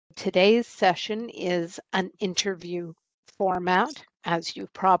today's session is an interview format, as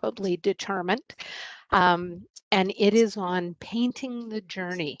you've probably determined, and it is on painting the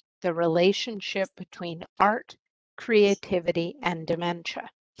journey, the relationship between art, creativity, and dementia.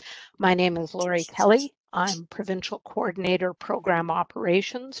 My name is Lori Kelly. I'm Provincial Coordinator Program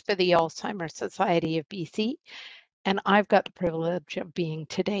Operations for the Alzheimer's Society of BC, and I've got the privilege of being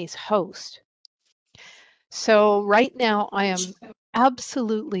today's host. So right now I am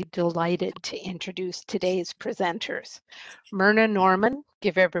absolutely delighted to introduce today's presenters. Myrna Norman,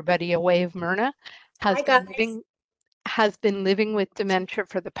 give everybody a wave, Myrna, has been living with dementia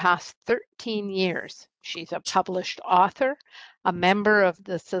for the past 13 years. She's a published author, a member of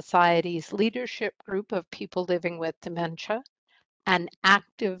the Society's leadership group of people living with dementia, an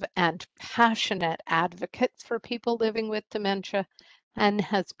active and passionate advocate for people living with dementia, and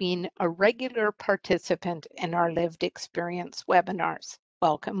has been a regular participant in our lived experience webinars.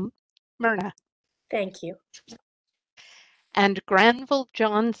 Welcome, Myrna. Thank you. And Granville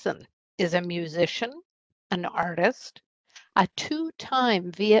Johnson is a musician, an artist, a two-time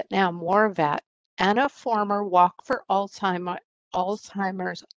Vietnam War vet, and a former Walk for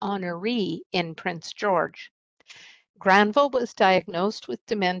Alzheimer's honoree in Prince George. Granville was diagnosed with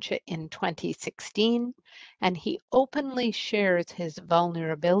dementia in 2016, and he openly shares his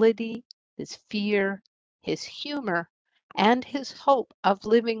vulnerability, his fear, his humor, and his hope of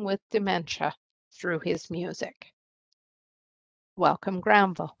living with dementia through his music. Welcome,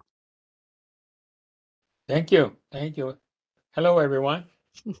 Granville. Thank you. Thank you. Hello, everyone.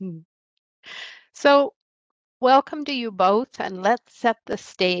 So, welcome to you both, and let's set the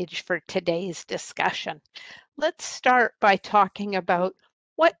stage for today's discussion. Let's start by talking about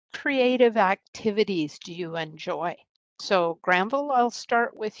what creative activities do you enjoy? So, Granville, I'll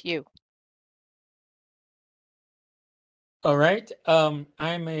start with you. All right. I'm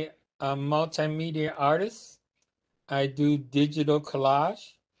a multimedia artist. I do digital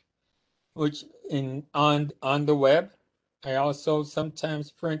collage, which on the web. I also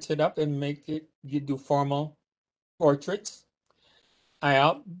sometimes print it up and make it. You do formal portraits.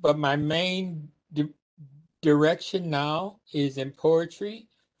 But my main direction now is in poetry,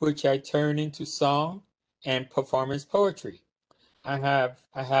 which I turn into song and performance poetry. I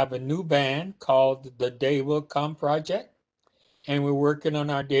have a new band called the Day Will Come Project, and we're working on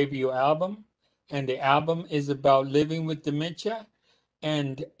our debut album. And the album is about living with dementia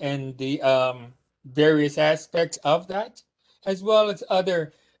and the various aspects of that, as well as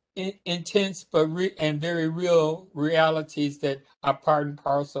other intense but very real realities that are part and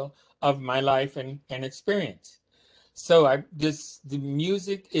parcel of my life and experience. So the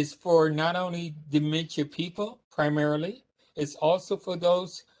music is for not only dementia people primarily, it's also for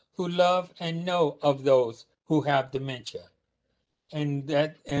those who love and know of those who have dementia. And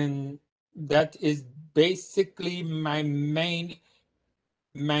that is basically my main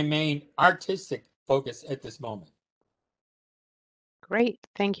artistic focus at this moment. Great,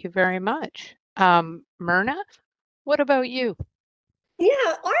 thank you very much. Myrna, what about you?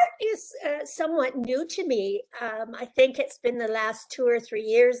 Yeah, art is somewhat new to me. I think it's been the last 2 or 3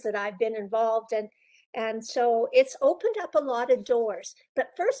 years that I've been involved, and so it's opened up a lot of doors.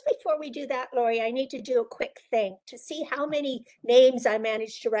 But first, before we do that, Lori, I need to do a quick thing to see how many names I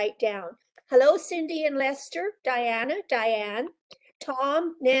managed to write down. Hello, Cindy and Lester, Diana, Diane,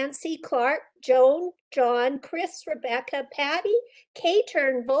 Tom, Nancy, Clark, Joan, John, Chris, Rebecca, Patty, Kay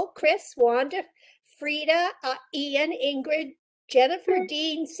Turnbull, Chris, Wanda, Frida, Ian, Ingrid, Jennifer,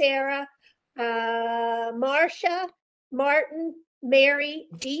 Dean, Sarah, Marcia, Martin, Mary,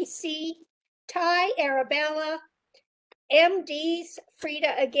 DC, Ty, Arabella, MDs,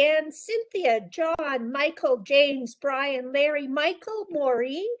 Frida again, Cynthia, John, Michael, James, Brian, Larry, Michael,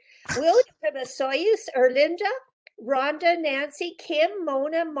 Maureen, William, Soyuz, Erlinda, Rhonda, Nancy, Kim,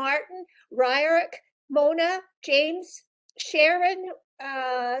 Mona, Martin, Ryrick, Mona, James, Sharon,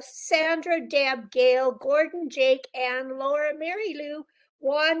 Sandra, Deb, Gail, Gordon, Jake, Ann, Laura, Mary Lou,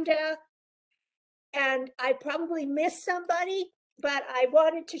 Wanda, and I probably missed somebody, but I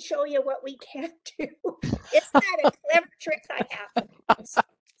wanted to show you what we can do. Isn't that a clever trick I have?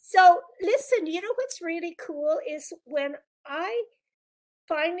 So listen, you know what's really cool is when I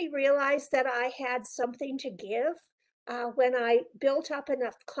finally realized that I had something to give, when I built up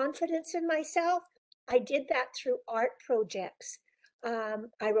enough confidence in myself, I did that through art projects.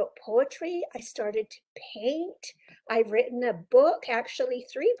 I wrote poetry, I started to paint, I've written a book, actually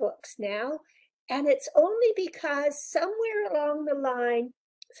 3 books now, and it's only because somewhere along the line,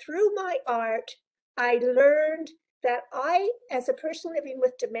 through my art, I learned that I, as a person living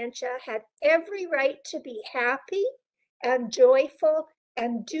with dementia, had every right to be happy and joyful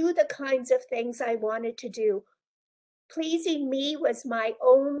and do the kinds of things I wanted to do. Pleasing me was my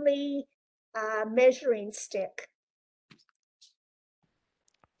only measuring stick.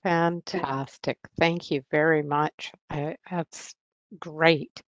 Fantastic. Thank you very much. That's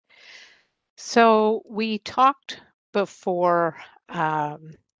great. So we talked before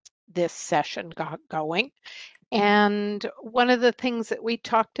this session got going, and one of the things that we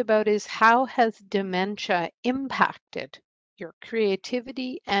talked about is how has dementia impacted your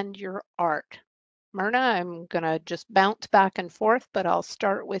creativity and your art? Myrna, I'm going to just bounce back and forth, but I'll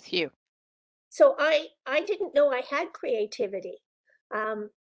start with you. So I didn't know I had creativity.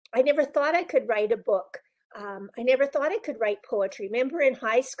 I never thought I could write a book. I never thought I could write poetry. Remember in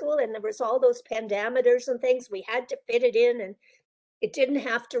high school, and there was all those pentameters and things, we had to fit it in, and it didn't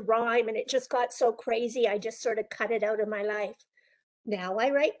have to rhyme, and it just got so crazy, I just sort of cut it out of my life. Now I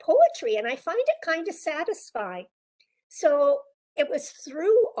write poetry, and I find it kind of satisfying. So it was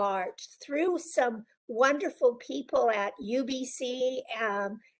through art, through some wonderful people at UBC,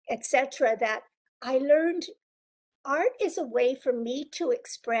 etc., that I learned art is a way for me to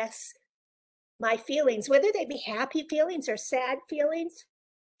express my feelings, whether they be happy feelings or sad feelings.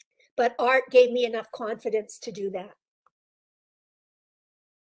 But art gave me enough confidence to do that.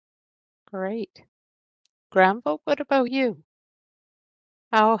 Great. Granville, what about you?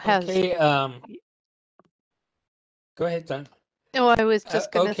 How has... Okay, go ahead, Don. No, I was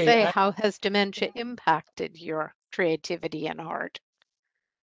just going to Okay, say, how has dementia impacted your creativity and art?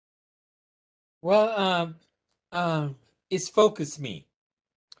 well, it's focused me.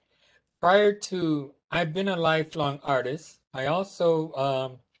 Prior to, I've been a lifelong artist. I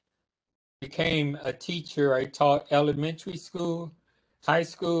also became a teacher. I taught elementary school, high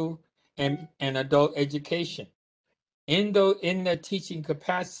school, and adult education. In the teaching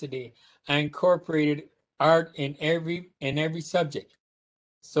capacity, I incorporated art in every subject.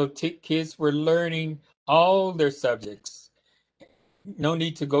 So kids were learning all their subjects. No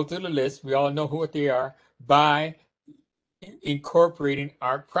need to go through the list. We all know what they are by incorporating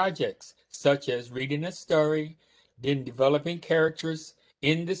art projects, such as reading a story, then developing characters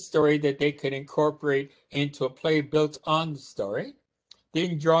in the story that they could incorporate into a play built on the story,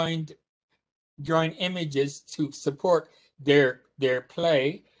 then drawing images to support their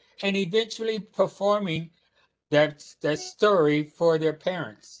play, and eventually performing that story for their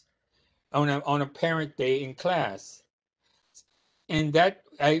parents on a parent day in class. And that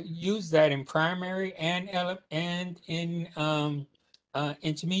I use that in primary and in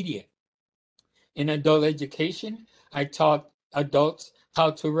intermediate. In adult education, I taught adults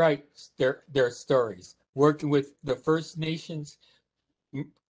how to write their stories, working with the First Nations,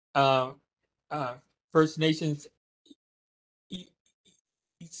 uh, uh, First Nations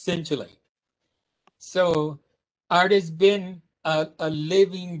essentially. So art has been a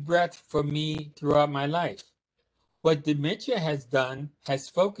living breath for me throughout my life. What dementia has done has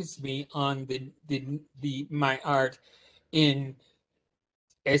focused me on my art in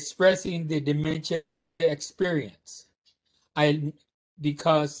expressing the dementia experience. I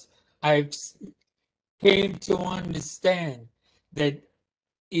because I've came to understand that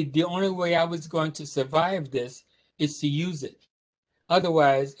the only way I was going to survive this is to use it.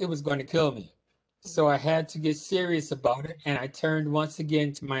 Otherwise, it was going to kill me. So I had to get serious about it, and I turned once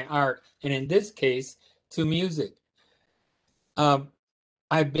again to my art, and in this case, to music.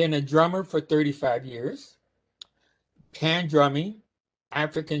 I've been a drummer for 35 years, hand drumming,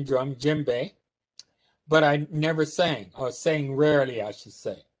 African drum, djembe, but I never sang, or sang rarely, I should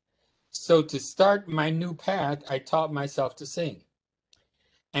say. So to start my new path, I taught myself to sing.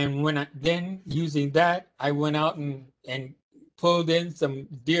 And then using that, I went out and pulled in some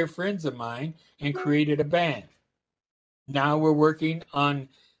dear friends of mine and created a band. Now we're working on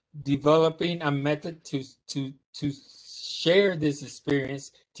developing a method to share this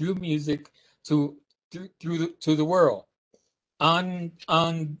experience through music to the world. On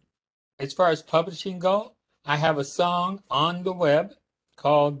as far as publishing go, I have a song on the web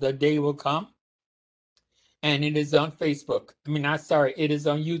called "The Day Will Come," and it is on Facebook. I mean, I'm sorry, it is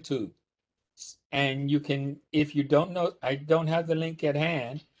on YouTube. And you can, if you don't know, I don't have the link at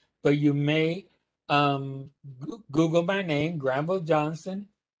hand, but you may Google my name, Granville Johnson,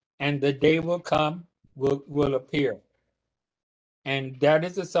 and "The Day Will Come" will appear. And that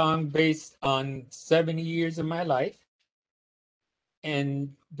is a song based on 70 years of my life,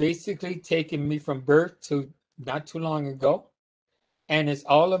 and basically taking me from birth to not too long ago. And it's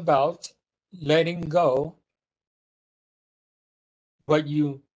all about letting go what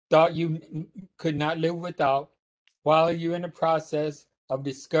you thought you could not live without, while you're in the process of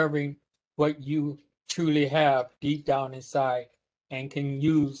discovering what you truly have deep down inside and can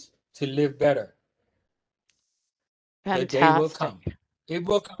use to live better. The day will Fantastic. come. It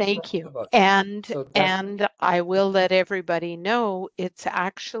will come Thank for all you. of us. And So that's I will let everybody know it's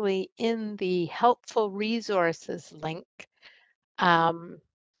actually in the helpful resources link. Um,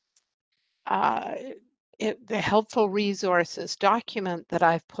 uh, the helpful resources document that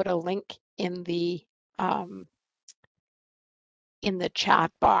I've put a link um, in the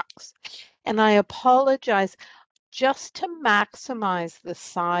chat box. And I apologize. Just to maximize the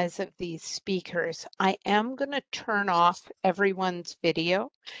size of these speakers, I am going to turn off everyone's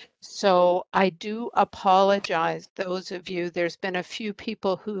video. So I do apologize, those of you, there's been a few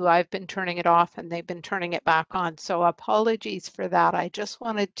people who I've been turning it off and they've been turning it back on. So apologies for that. I just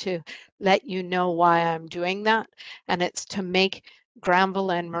wanted to let you know why I'm doing that. And it's to make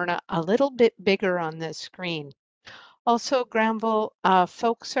Granville and Myrna a little bit bigger on the screen. Also, Granville,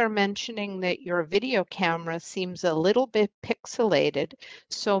 folks are mentioning that your video camera seems a little bit pixelated,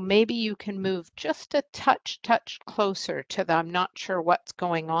 so maybe you can move just a touch closer to them. I'm not sure what's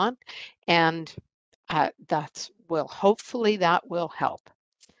going on, and hopefully that will help.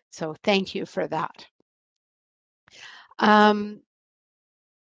 So thank you for that. That's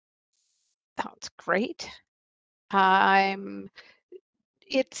great. It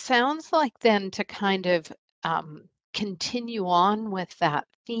sounds like then to kind of continue on with that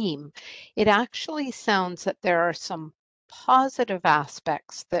theme, it actually sounds that there are some positive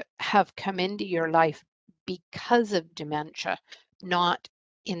aspects that have come into your life because of dementia, not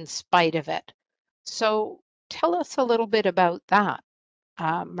in spite of it. So tell us a little bit about that.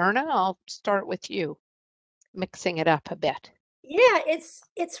 Myrna, I'll start with you, mixing it up a bit. Yeah, it's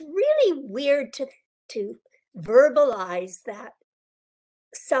really weird to verbalize that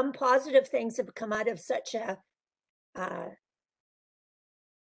some positive things have come out of such a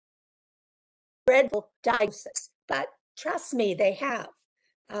dreadful diagnosis, but trust me, they have.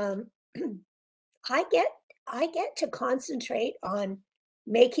 I get to concentrate on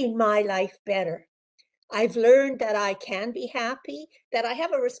making my life better. I've learned that I can be happy, that I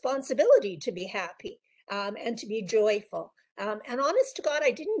have a responsibility to be happy, and to be joyful. And honest to God,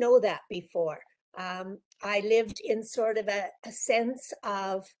 I didn't know that before. I lived in sort of a sense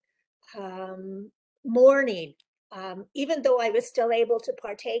of mourning. Even though I was still able to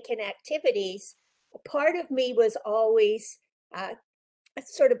partake in activities, a part of me was always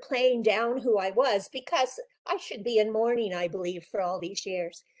sort of playing down who I was, because I should be in mourning, I believe, for all these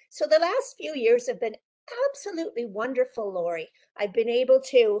years. So the last few years have been absolutely wonderful, Lori. I've been able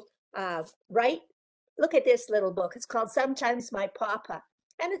to write, look at this little book. It's called Sometimes My Papa.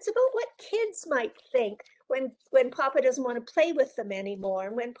 And it's about what kids might think when Papa doesn't want to play with them anymore,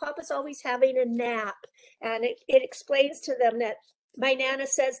 and when Papa's always having a nap. And it explains to them that my Nana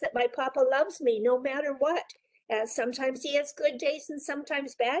says that my Papa loves me no matter what. Sometimes he has good days and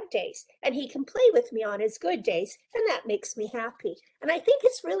sometimes bad days, and he can play with me on his good days, and that makes me happy. And I think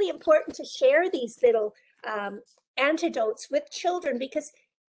it's really important to share these little antidotes with children, because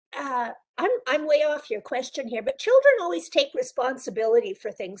I'm way off your question here, but children always take responsibility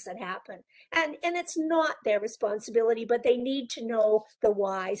for things that happen, and it's not their responsibility, but they need to know the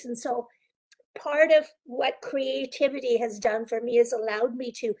whys. And so part of what creativity has done for me is allowed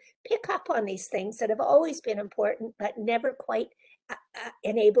me to pick up on these things that have always been important, but never quite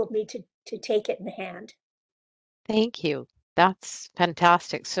enabled me to take it in hand. Thank you. That's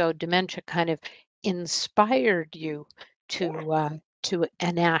fantastic. So dementia kind of inspired you to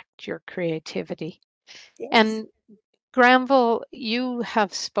enact your creativity. Yes. And Granville, you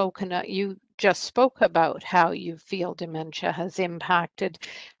have spoken. You just spoke about how you feel dementia has impacted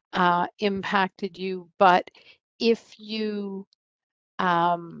you. But if you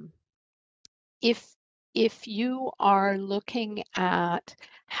um, if you are looking at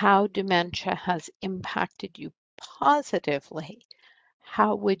how dementia has impacted you positively,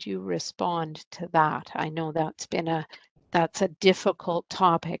 how would you respond to that? I know that's a difficult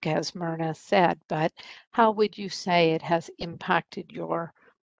topic, as Myrna said, but how would you say it has impacted your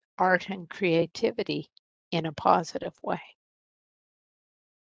art and creativity in a positive way?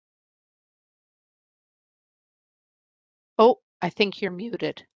 Oh, I think you're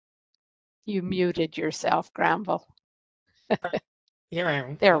muted. You muted yourself, Granville. here I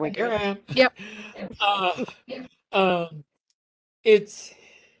am. There we go. Here I am. Yep.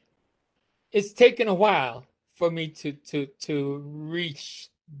 It's taken a while for me to reach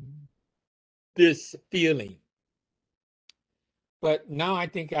this feeling, but now I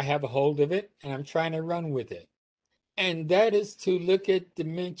think I have a hold of it, and I'm trying to run with it. And that is to look at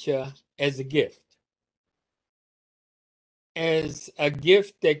dementia as a gift,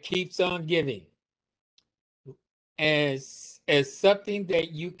 that keeps on giving, as as something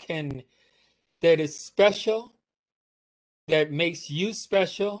that you can, that is special, that makes you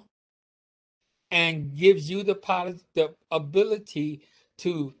special, and gives you the ability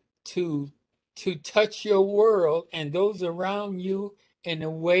to to to touch your world and those around you in a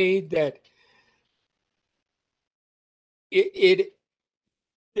way that it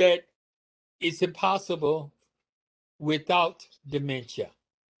that is impossible without dementia,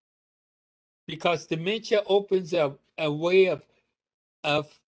 because dementia opens up a way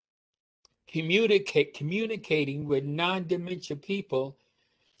of communicating with non-dementia people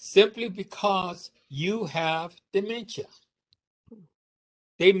simply because you have dementia.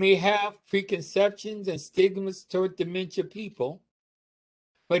 They may have preconceptions and stigmas toward dementia people,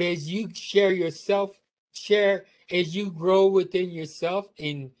 but as you as you grow within yourself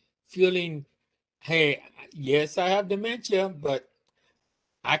in feeling, hey, yes, I have dementia, but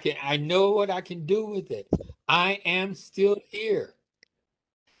I know what I can do with it. I am still here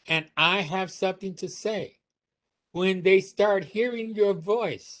and I have something to say. When they start hearing your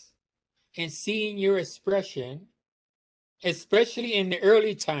voice and seeing your expression, especially in the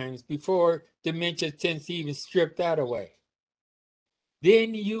early times before dementia tends to even strip that away,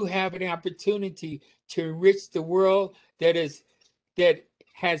 then you have an opportunity to enrich the world that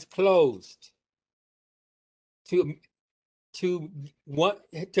has closed, to to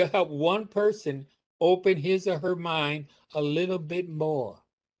to help one person open his or her mind a little bit more.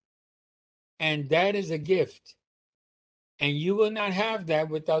 And that is a gift. And you will not have that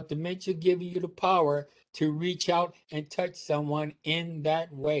without dementia giving you the power to reach out and touch someone in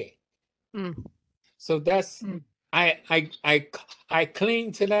that way. Mm. So that's I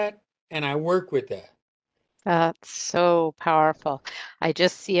cling to that and I work with that. That's so powerful. I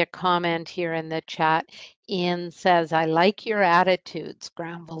just see a comment here in the chat. Ian says, I like your attitudes,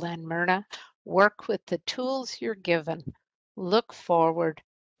 Granville and Myrna. Work with the tools you're given. Look forward,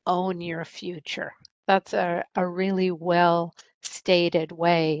 own your future. That's a really well stated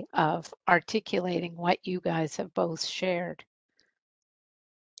way of articulating what you guys have both shared.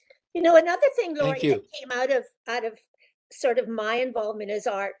 You know, another thing, Thank Lori, you. that came out of sort of my involvement as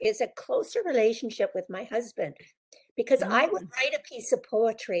art is a closer relationship with my husband, because I would write a piece of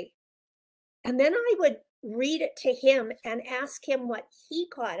poetry and then I would read it to him and ask him what he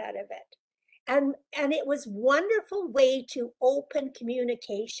got out of it. And it was wonderful way to open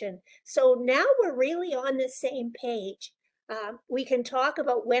communication. So now we're really on the same page. We can talk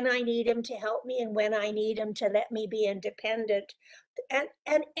about when I need him to help me and when I need him to let me be independent,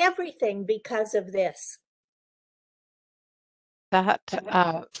 and everything because of this. That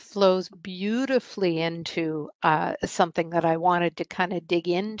flows beautifully into something that I wanted to kind of dig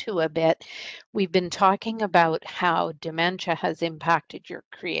into a bit. We've been talking about how dementia has impacted your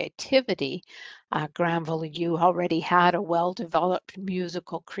creativity. Granville, you already had a well-developed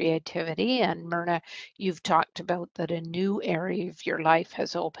musical creativity, and Myrna, you've talked about that a new area of your life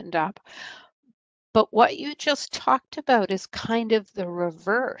has opened up. But what you just talked about is kind of the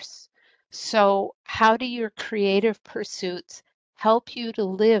reverse. So, how do your creative pursuits help you to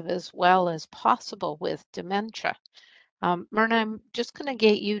live as well as possible with dementia? Myrna, I'm just going to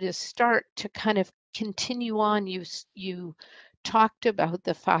get you to start to kind of continue on. You talked about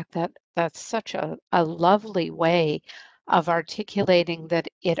the fact that that's such a lovely way of articulating that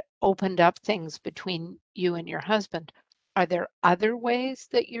it opened up things between you and your husband. Are there other ways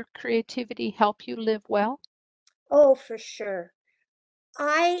that your creativity help you live well? Oh, for sure.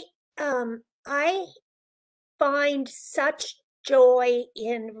 I find such joy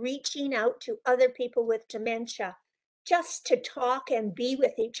in reaching out to other people with dementia, just to talk and be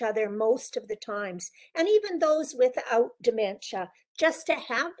with each other most of the times. And even those without dementia, just to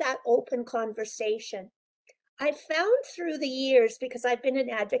have that open conversation. I found through the years, because I've been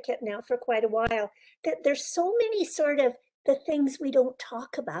an advocate now for quite a while, that there's so many sort of the things we don't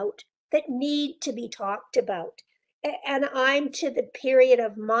talk about that need to be talked about. And I'm to the period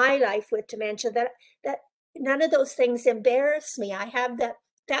of my life with dementia that none of those things embarrass me. I have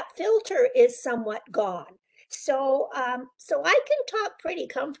that filter is somewhat gone. So I can talk pretty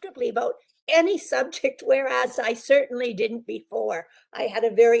comfortably about any subject, whereas I certainly didn't before. I had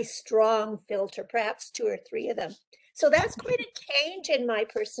a very strong filter, perhaps two or three of them. So that's quite a change in my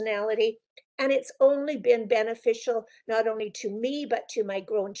personality. And it's only been beneficial not only to me, but to my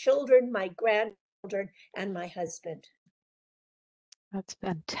grown children, my grandchildren, and my husband. That's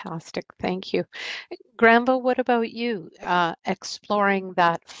fantastic. Thank you. Granville, what about you? Exploring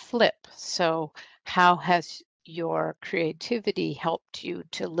that flip. So, how has your creativity helped you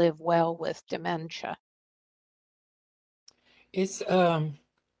to live well with dementia? It's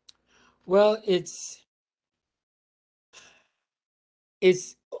well,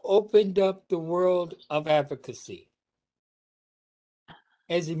 it's opened up the world of advocacy.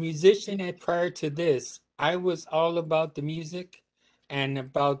 As a musician, and prior to this, I was all about the music and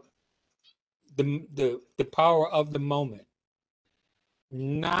about the power of the moment,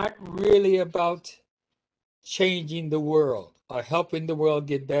 not really about changing the world or helping the world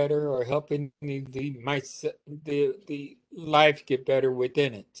get better or helping the life get better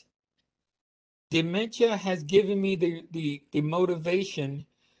within it. Dementia has given me the motivation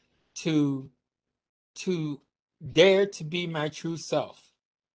to to dare to be my true self.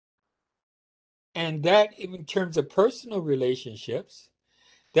 And that in terms of personal relationships,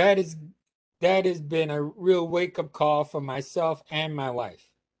 that is that has been a real wake-up call for myself and my wife.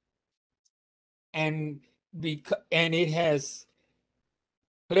 And and it has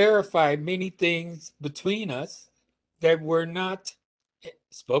clarified many things between us that were not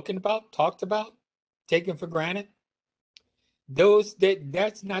spoken about, talked about, taken for granted.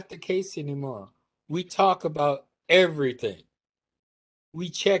 That's not the case anymore. We talk about everything. We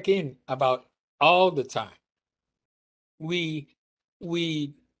check in about all the time. We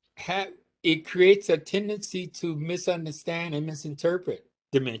we have it creates a tendency to misunderstand and misinterpret.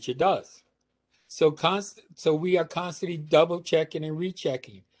 Dementia does. So we are constantly double checking and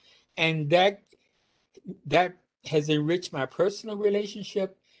rechecking. And that has enriched my personal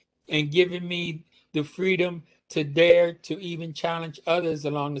relationship and given me the freedom to dare to even challenge others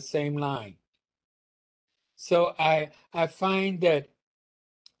along the same line. So I find that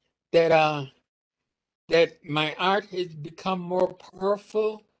that my art has become more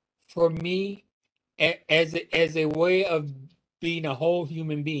powerful for me as a way of being a whole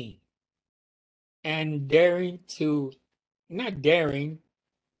human being and daring to not daring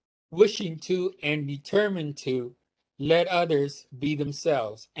wishing to and determined to let others be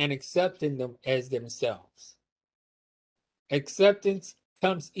themselves and accepting them as themselves. Acceptance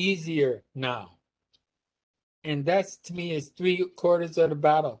comes easier now. And that's to me is 3/4 of the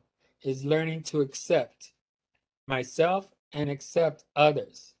battle is learning to accept myself and accept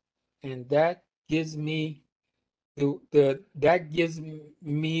others. And that gives me that gives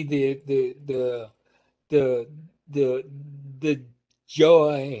me the the the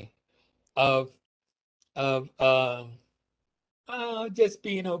joy of of oh, just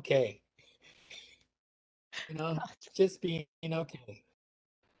being okay. You know, just being okay.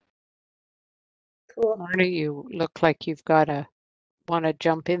 Cool. Marna, you look like you've got to want to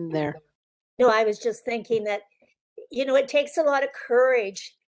jump in there. No, I was just thinking that, it takes a lot of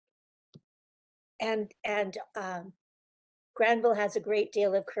courage, and Granville has a great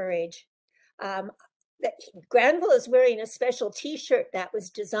deal of courage. Um, Granville is wearing a special T-shirt that was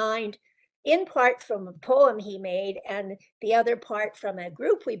designed in part from a poem he made, and the other part from a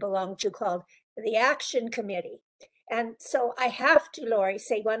group we belong to called the Action Committee. And so I have to, Lori,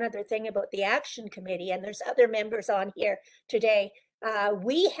 say one other thing about the Action Committee, and there's other members on here today.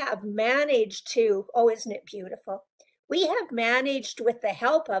 We have managed to, oh, isn't it beautiful? We have managed, with the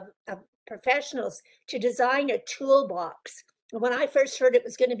help of professionals, to design a toolbox. When I first heard it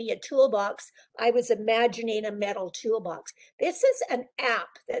was going to be a toolbox, I was imagining a metal toolbox. This is an app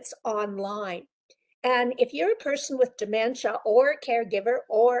that's online. And if you're a person with dementia or a caregiver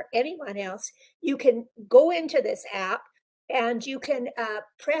or anyone else, you can go into this app and you can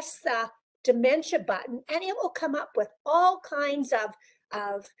press the dementia button, and it will come up with all kinds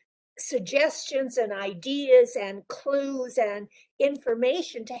of suggestions and ideas and clues and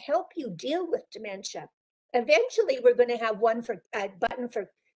information to help you deal with dementia. Eventually, we're going to have a button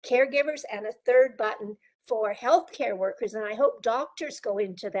for caregivers and a third button for healthcare workers. And I hope doctors go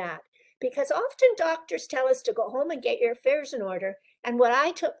into that, because often doctors tell us to go home and get your affairs in order. And what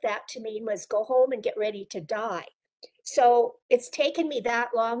I took that to mean was go home and get ready to die. So it's taken me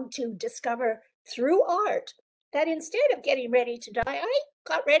that long to discover through art that instead of getting ready to die, I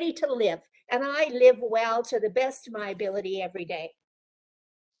got ready to live. And I live well to the best of my ability every day.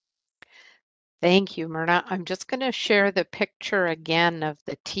 Thank you, Myrna. I'm just going to share the picture again of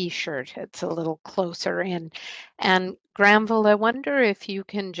the T-shirt. It's a little closer in. And Granville, I wonder if you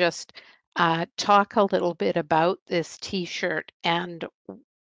can just talk a little bit about this T-shirt and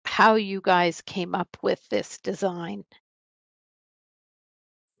how you guys came up with this design.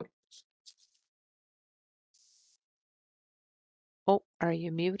 Oh, are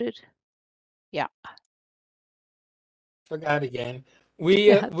you muted? Yeah. Forgot again.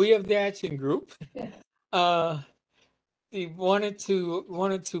 Yes. We of the action group we wanted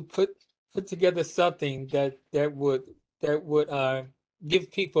to put together something that would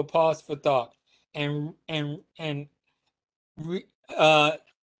give people pause for thought and re, uh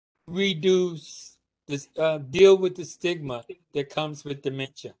reduce deal with the stigma that comes with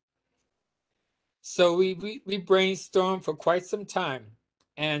dementia. So we brainstormed for quite some time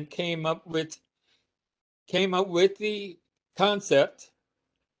and came up with the concept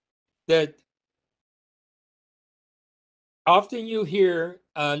that often you hear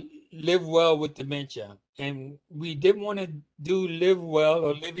live well with dementia, and we didn't want to do live well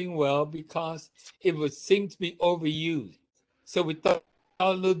or living well because it would seem to be overused. So we thought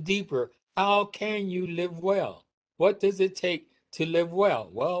a little deeper. How can you live well? What does it take to live well?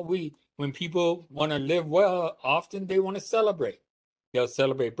 Well, when people want to live well, often they want to celebrate. They'll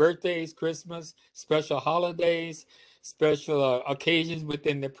celebrate birthdays, Christmas, special holidays, special occasions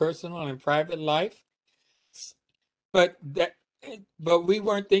within their personal and private life. But we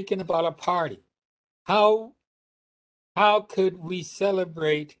weren't thinking about a party. How could we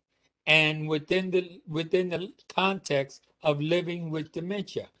celebrate and within the context of living with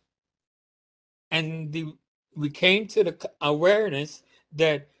dementia? And we came to the awareness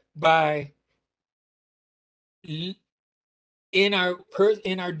that by in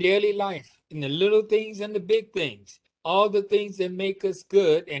our daily life, in the little things and the big things, all the things that make us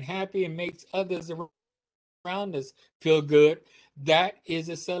good and happy and makes others around us feel good, that is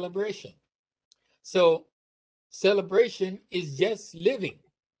a celebration. So celebration is just living.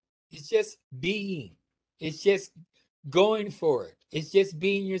 It's just being. It's just going for it. It's just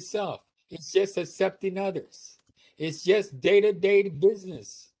being yourself. It's just accepting others. It's just day-to-day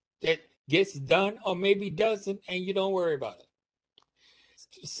business that gets done or maybe doesn't, and you don't worry about it.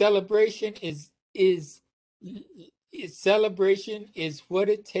 Celebration celebration is what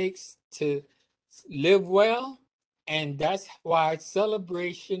it takes to live well, and that's why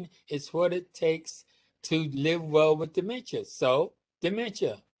celebration is what it takes to live well with dementia. So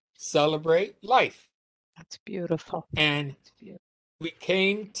dementia, celebrate life. That's beautiful. And we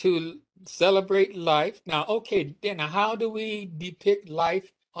came to celebrate life. Now, okay, then how do we depict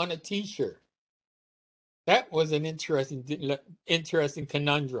life on a t-shirt? That was an interesting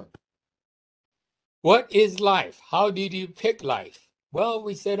conundrum. What is life? How did you pick life? Well,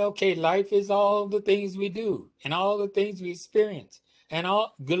 we said, okay, life is all the things we do and all the things we experience and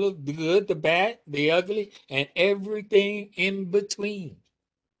all the good, the bad, the ugly, and everything in between.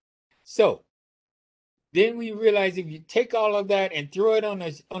 So then we realized if you take all of that and throw it on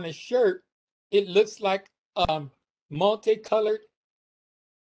a shirt, it looks like multicolored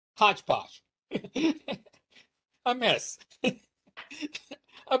hodgepodge. A mess.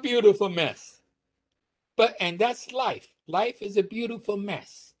 A beautiful mess. And that's life. Life is a beautiful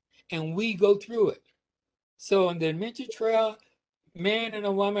mess, and we go through it. So on the dementia trail, man and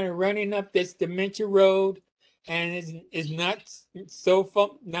a woman are running up this dementia road, and it's not so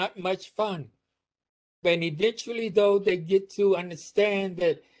fun, not much fun. But eventually, though, they get to understand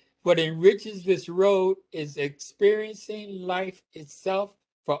that what enriches this road is experiencing life itself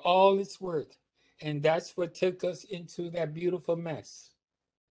for all it's worth. And that's what took us into that beautiful mess.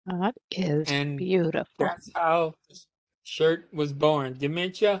 That is And beautiful. that's how this shirt was born.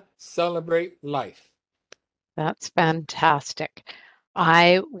 Dementia, celebrate life. That's fantastic.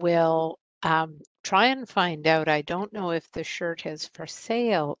 I will try and find out. I don't know if the shirt is for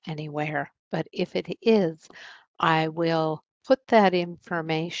sale anywhere, but if it is, I will put that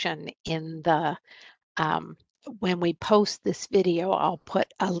information in the when we post this video, I'll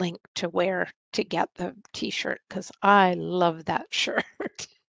put a link to where to get the t-shirt because I love that shirt.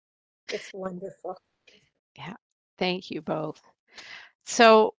 It's wonderful. Yeah, thank you both.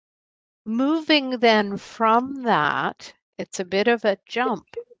 So moving then from that, it's a bit of a jump,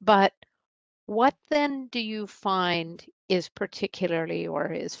 but what then do you find is particularly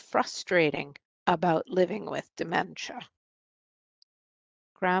or is frustrating about living with dementia?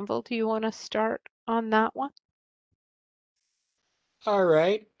 Granville, do you want to start on that one? All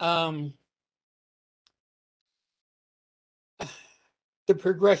right. The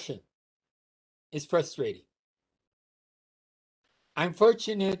progression is frustrating. I'm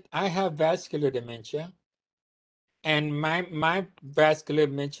fortunate I have vascular dementia, and my vascular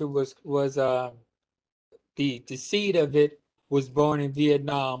dementia was the seed of it was born in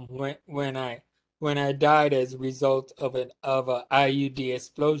Vietnam when I died as a result of an IUD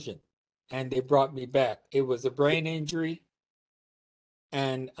explosion, and they brought me back. It was a brain injury,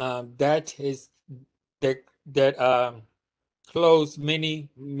 and that closed many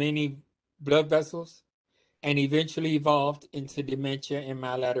blood vessels, and eventually evolved into dementia in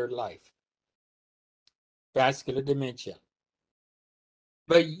my latter life, vascular dementia.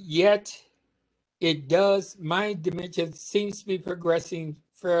 But yet, my dementia seems to be progressing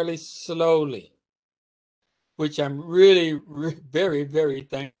fairly slowly, which I'm really very, very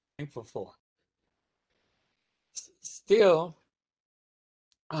thankful for. still,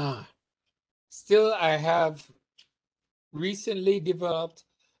 still I have recently developed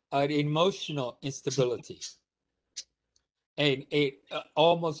an emotional instability, a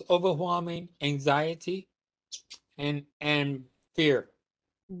almost overwhelming anxiety and fear.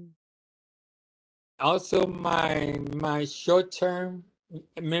 Mm. Also, my short-term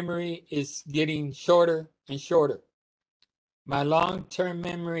memory is getting shorter and shorter. My long-term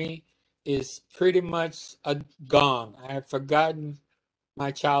memory is pretty much gone. I have forgotten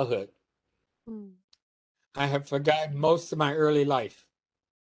my childhood. Mm. I have forgotten most of my early life.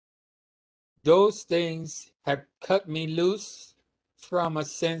 Those things have cut me loose from a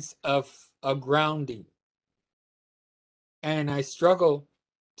sense of a grounding, and I struggle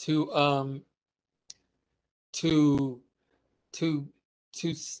to to to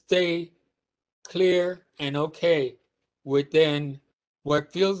to stay clear and okay within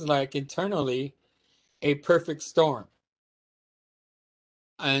what feels like internally a perfect storm.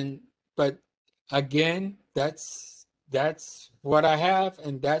 And but again, that's what I have,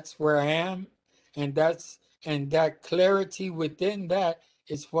 and that's where I am, and that clarity within that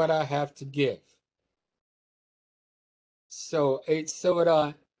is what I have to give. So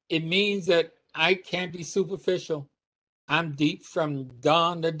it means that I can't be superficial. I'm deep from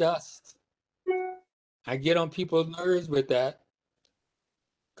dawn to dusk. I get on people's nerves with that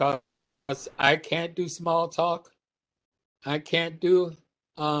because I can't do small talk. I can't do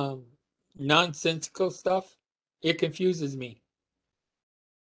um, nonsensical stuff. It confuses me.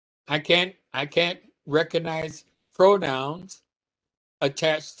 I can't recognize pronouns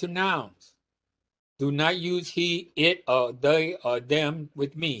attached to nouns. Do not use he, it, or they, or them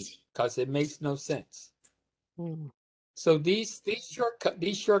with me because it makes no sense. Mm. So these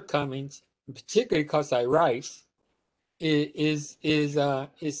shortcomings, particularly because I write, is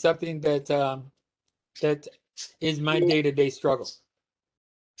something that is my day-to-day struggle.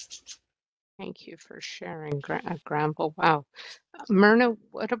 Thank you for sharing, Granville. Wow. Myrna,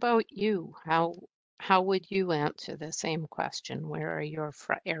 what about you? How would you answer the same question? Where are your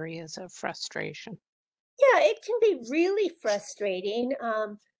areas of frustration? Yeah, it can be really frustrating.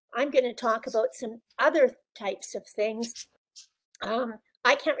 I'm going to talk about some other types of things.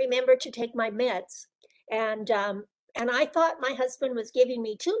 I can't remember to take my meds, and I thought my husband was giving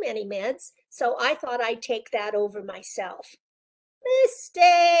me too many meds, so I thought I'd take that over myself.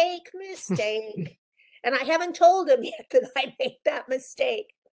 Mistake. And I haven't told him yet that I made that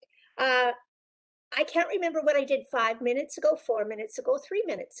mistake. Uh, I can't remember what I did 5 minutes ago, 4 minutes ago, 3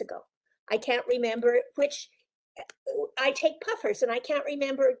 minutes ago. I can't remember which. I take puffers and I can't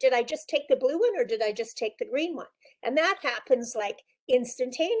remember, did I just take the blue one or did I just take the green one? And that happens like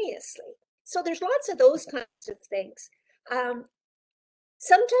instantaneously. So there's lots of those kinds of things.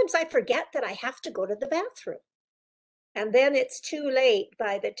 Sometimes I forget that I have to go to the bathroom. And then it's too late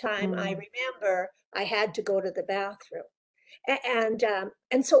by the time I remember I had to go to the bathroom.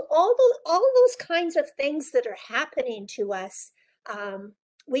 And so all those kinds of things that are happening to us,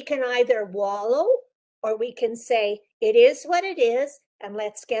 we can either wallow or we can say it is what it is and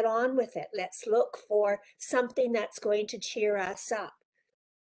let's get on with it. Let's look for something that's going to cheer us up.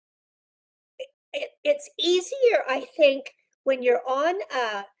 It's easier, I think, when you're on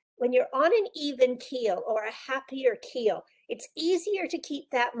an even keel or a happier keel. It's easier to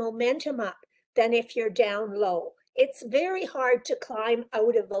keep that momentum up than if you're down low. It's very hard to climb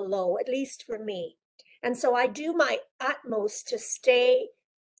out of a low, at least for me. And so I do my utmost to stay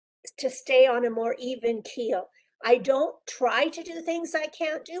on a more even keel. I don't try to do things I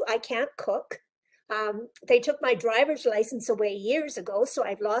can't do. I can't cook. They took my driver's license away years ago, so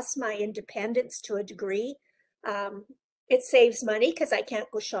I've lost my independence to a degree. Um, it saves money because I can't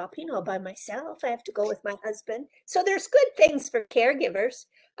go shopping all by myself. I have to go with my husband. So there's good things for caregivers.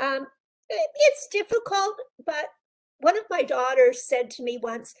 It's difficult, but one of my daughters said to me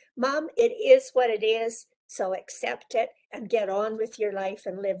once, "Mom, it is what it is, so accept it and get on with your life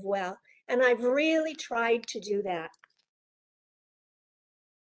and live well." And I've really tried to do that.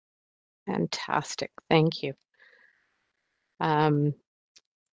 Fantastic. Thank you. Um,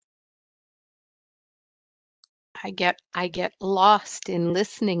 I get lost in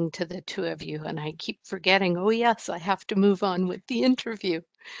listening to the two of you, and I keep forgetting, oh yes, I have to move on with the interview.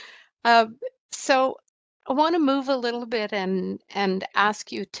 So I want to move a little bit and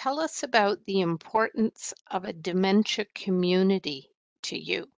ask you, tell us about the importance of a dementia community to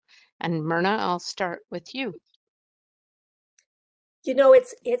you. And Myrna, I'll start with you. You know,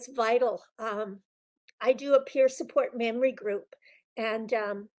 it's vital. I do a peer support memory group, and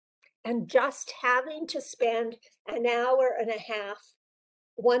just having to spend an hour and a half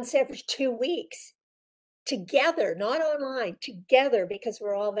once every 2 weeks together, not online, together, because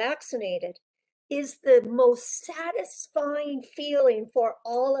we're all vaccinated, is the most satisfying feeling for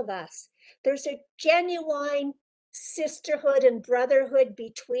all of us. There's a genuine sisterhood and brotherhood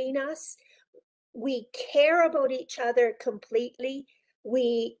between us. We care about each other completely.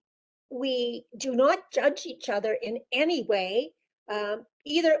 We do not judge each other in any way.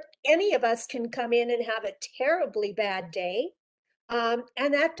 Either any of us can come in and have a terribly bad day, and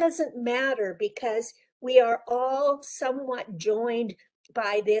that doesn't matter because we are all somewhat joined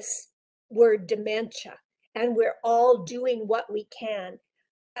by this word dementia, and we're all doing what we can.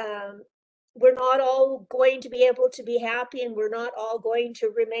 Um, we're not all going to be able to be happy, and we're not all going to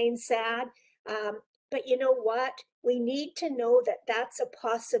remain sad. But you know what? We need to know that that's a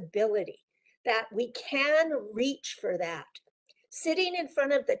possibility, that we can reach for that. Sitting in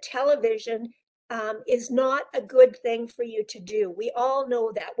front of the television is not a good thing for you to do. We all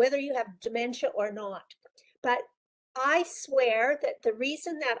know that, whether you have dementia or not. But I swear that the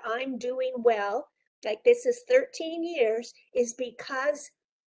reason that I'm doing well, like this is 13 years, is because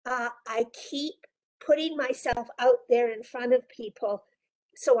I keep putting myself out there in front of people.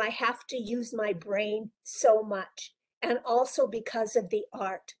 So I have to use my brain so much. And also because of the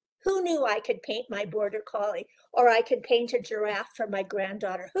art. Who knew I could paint my border collie, or I could paint a giraffe for my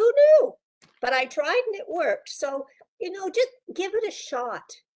granddaughter? Who knew? But I tried and it worked. So, just give it a shot.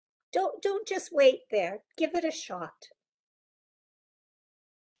 Don't just wait there. Give it a shot.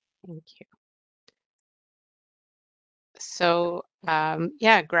 Thank you. So,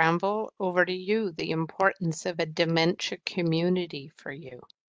 yeah, Granville, over to you. The importance of a dementia community for you.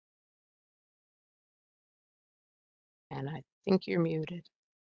 And I think you're muted.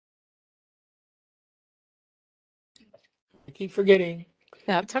 I keep forgetting.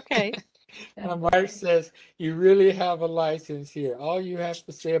 That's okay. My wife says, you really have a license here. All you have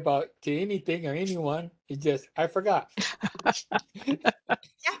to say about to anything or anyone is just, I forgot. Yeah,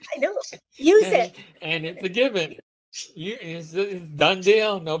 I know. Use and, it. and it's a given. It's done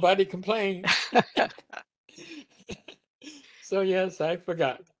deal. Nobody complains. So yes, I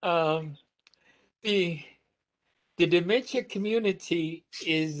forgot. The the dementia community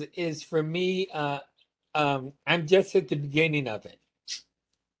is for me. I'm just at the beginning of it.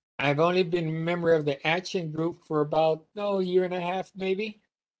 I've only been a member of the action group for about a year and a half, maybe.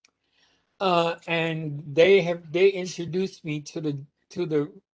 And they introduced me to the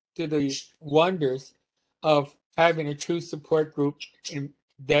to the wonders of having a true support group in,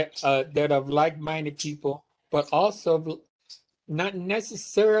 that of like-minded people, but also not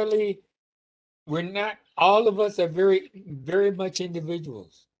necessarily. We're not all of us are very much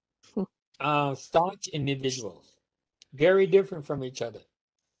individuals, staunch individuals, very different from each other.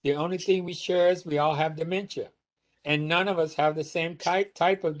 The only thing we share is we all have dementia, and none of us have the same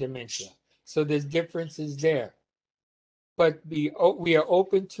type of dementia. So there's differences there. But we are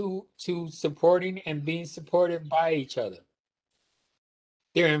open to supporting and being supported by each other.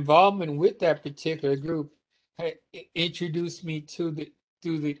 Their involvement with that particular group introduced me to the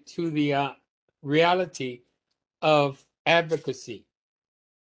reality of advocacy,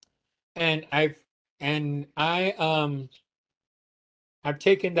 and I've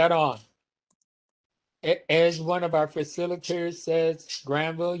taken that on. As one of our facilitators says,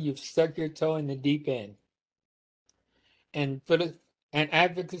 Granville, you've stuck your toe in the deep end. And and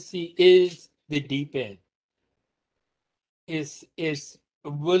advocacy is the deep end. Is a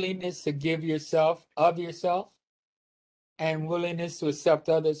willingness to give yourself of yourself and willingness to accept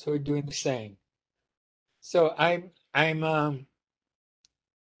others who are doing the same. So I'm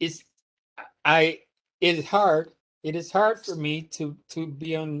it's I it is hard. It is hard for me to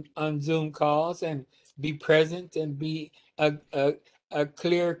be on Zoom calls and be present and be a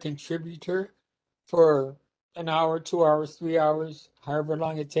clear contributor for an hour, 2 hours, 3 hours, however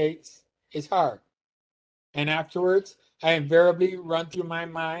long it takes. It's hard. And afterwards, I invariably run through my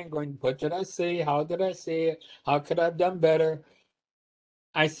mind going, what did I say? How did I say it? How could I have done better?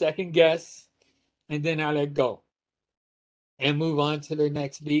 I second guess, and then I let go and move on to the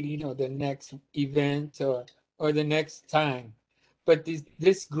next meeting or the next event or the next time. But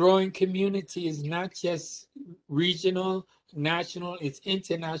this growing community is not just regional, national, it's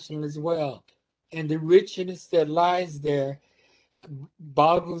international as well. And the richness that lies there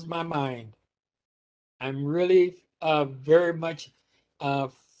boggles my mind. I'm really very much uh,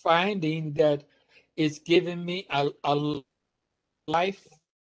 finding that it's given me a life,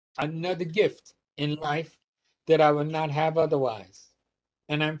 another gift in life that I would not have otherwise.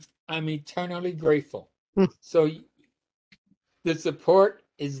 And I'm eternally grateful. So the support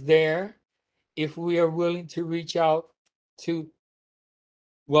is there if we are willing to reach out to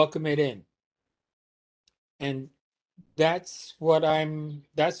welcome it in. And that's what I'm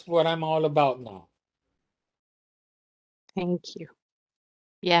all about now. Thank you.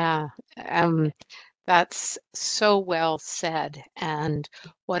 Yeah, that's so well said. And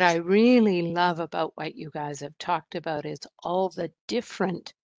what I really love about what you guys have talked about is all the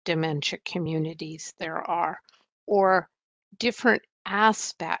different dementia communities there are, or different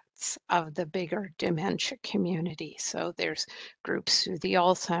aspects of the bigger dementia community. So there's groups through the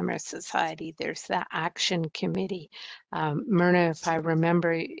Alzheimer's Society, there's the Action Committee. Myrna, if I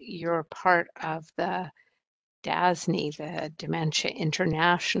remember, you're part of the DASNY, the Dementia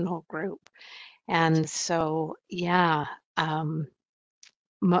International Group. And so, yeah, um,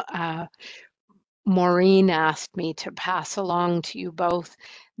 Maureen asked me to pass along to you both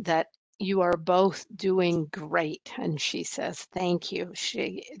that you are both doing great. And she says, thank you.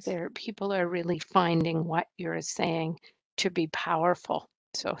 People are really finding what you're saying to be powerful.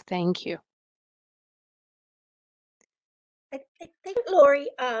 So thank you. I think, Lori,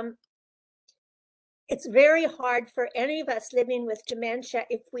 it's very hard for any of us living with dementia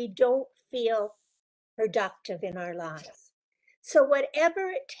if we don't feel productive in our lives. So whatever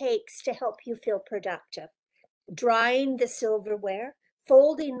it takes to help you feel productive, drying the silverware,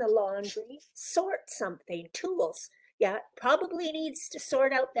 folding the laundry, sort something, tools. Yeah, probably needs to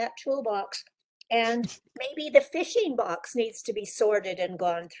sort out that toolbox. And maybe the fishing box needs to be sorted and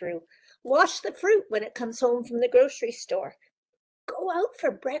gone through. Wash the fruit when it comes home from the grocery store. Go out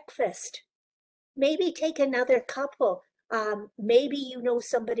for breakfast. Maybe take another couple. Maybe you know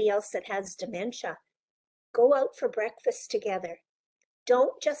somebody else that has dementia. Go out for breakfast together.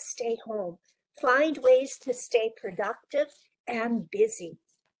 Don't just stay home. Find ways to stay productive and busy.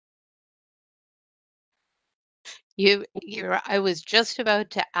 I was just about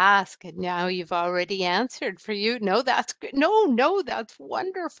to ask, and now you've already answered for you. No, that's good. No, that's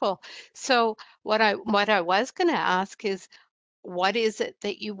wonderful. So what I was going to ask is, what is it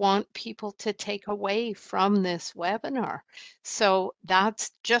that you want people to take away from this webinar? So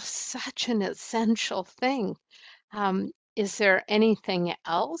that's just such an essential thing. Is there anything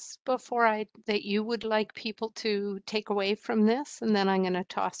else that you would like people to take away from this? And then I'm going to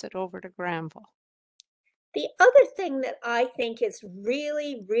toss it over to Granville. The other thing that I think is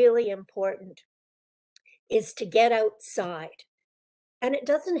really, really important is to get outside. And it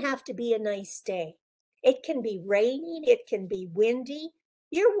doesn't have to be a nice day. It can be raining, it can be windy.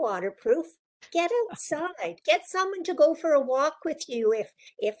 You're waterproof. Get outside. Get someone to go for a walk with you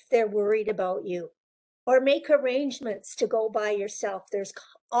if they're worried about you. Or make arrangements to go by yourself. There's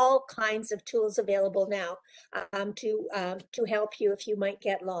all kinds of tools available now to help you if you might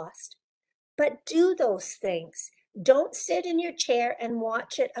get lost. But do those things. Don't sit in your chair and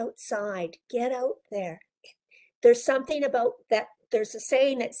watch it outside. Get out there. There's something about that. There's a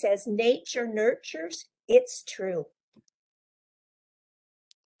saying that says nature nurtures. It's true.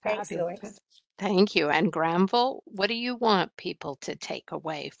 Thanks, Lori. Fabulous. Thank you. And Granville, what do you want people to take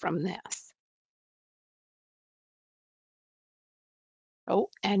away from this? Oh,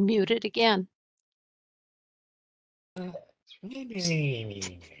 and mute it again.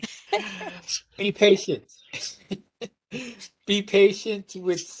 Be patient. Be patient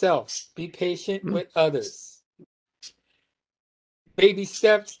with self. Be patient with others. Baby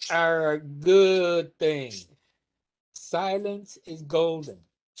steps are a good thing. Silence is golden.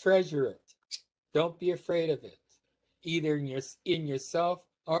 Treasure it. Don't be afraid of it, either in yourself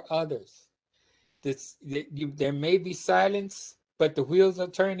or others. There may be silence, but the wheels are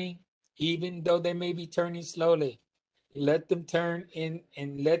turning, even though they may be turning slowly. Let them turn in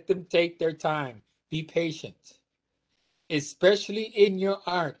and let them take their time. Be patient, especially in your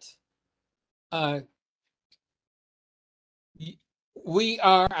art. Uh,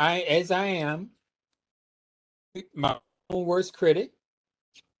 as I am, my own worst critic,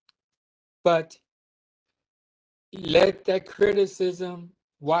 but let that criticism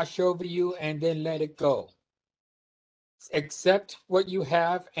wash over you and then let it go. Accept what you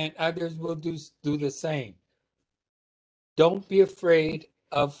have, and others will do the same. Don't be afraid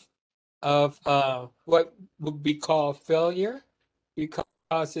of what would be called failure,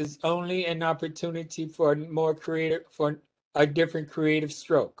 because it's only an opportunity for a different creative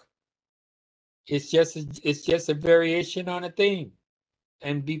stroke. It's just a variation on a theme.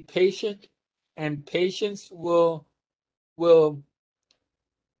 And be patient, and patience will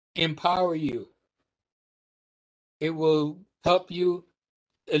empower you. It will help you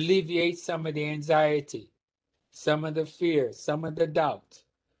alleviate some of the anxiety, some of the fear, some of the doubt.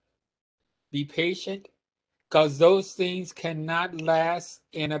 Be patient, because those things cannot last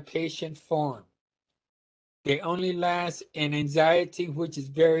in a patient form. They only last in anxiety, which is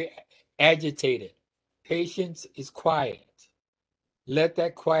very agitated. Patience is quiet. Let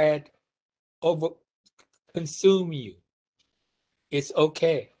that quiet over consume you. It's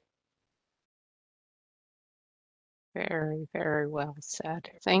okay. Very, very well said.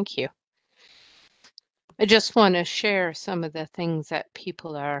 Thank you. I just want to share some of the things that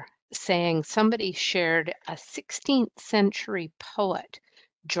people are saying. Somebody shared a 16th century poet,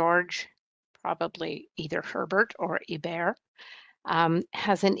 George, probably either Herbert or Ibert,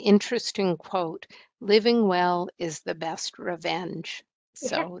 has an interesting quote, living well is the best revenge.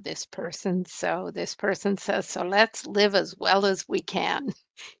 Yeah. This person says, so let's live as well as we can.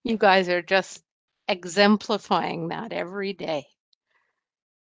 You guys are just exemplifying that every day.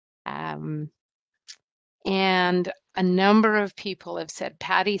 And a number of people have said,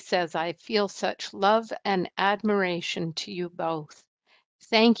 Patty says, I feel such love and admiration to you both.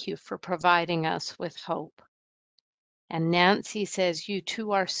 Thank you for providing us with hope. And Nancy says, you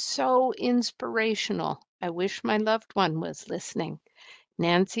two are so inspirational. I wish my loved one was listening.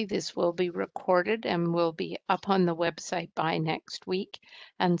 Nancy, this will be recorded and will be up on the website by next week.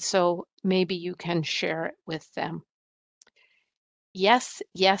 And so maybe you can share it with them. Yes,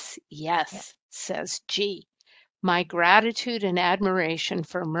 yes, yes, says G. My gratitude and admiration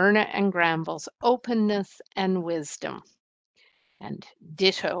for Myrna and Granville's openness and wisdom. And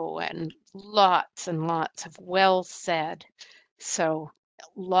ditto, and lots of well said. So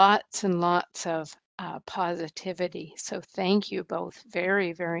lots and lots of positivity. So thank you both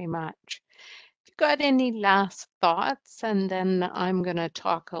very, very much. If you've got any last thoughts, and then I'm going to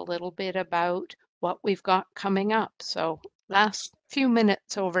talk a little bit about what we've got coming up. So last few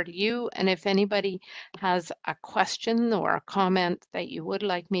minutes over to you. And if anybody has a question or a comment that you would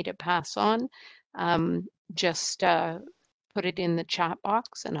like me to pass on, just put it in the chat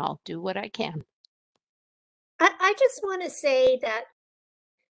box and I'll do what I can. I just want to say that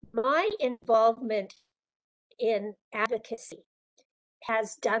my involvement in advocacy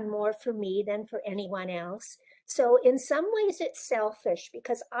has done more for me than for anyone else. So in some ways it's selfish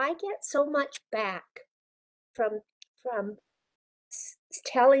because I get so much back from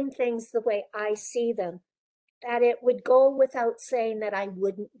telling things the way I see them that it would go without saying that I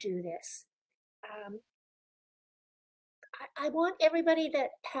wouldn't do this. I want everybody that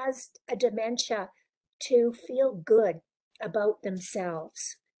has a dementia to feel good about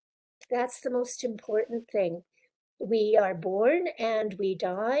themselves. That's the most important thing. We are born and we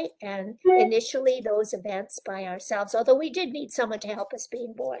die, and initially those events by ourselves, although we did need someone to help us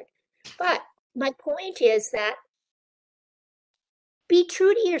being born. But my point is that be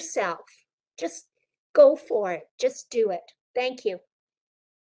true to yourself. Just go for it. Just do it. Thank you.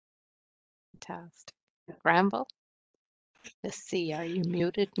 Fantastic. Granville? Let's see, are you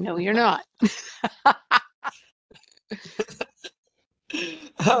muted? No, you're not.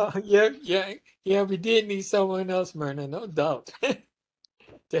 Oh, yeah. We did need someone else, Myrna, no doubt,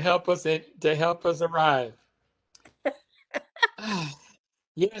 to help us arrive.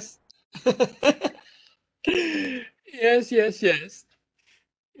 Yes. Yes.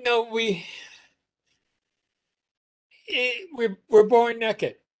 No, we're born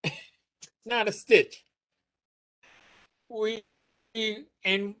naked, not a stitch.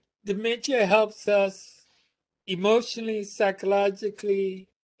 And dementia helps us emotionally, psychologically,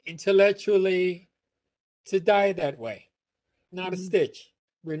 intellectually to die that way. Not a stitch.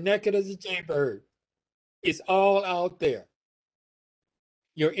 We're naked as a jaybird. It's all out there.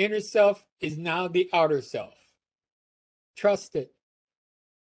 Your inner self is now the outer self. Trust it.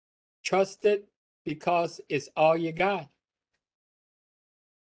 Trust it because it's all you got.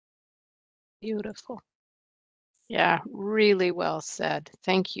 Beautiful. Yeah, really well said.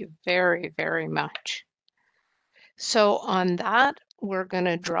 Thank you very, very much. So on that, we're going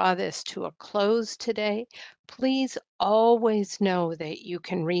to draw this to a close today. Please always know that you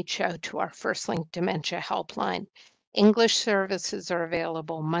can reach out to our First Link Dementia Helpline. English services are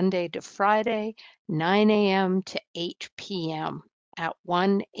available Monday to Friday, 9 a.m. to 8 p.m. at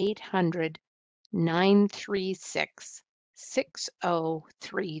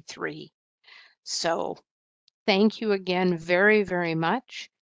 1-800-936-6033. So thank you again very, very much.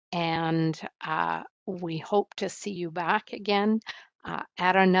 And we hope to see you back again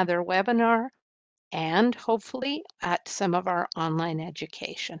at another webinar and hopefully at some of our online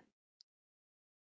education.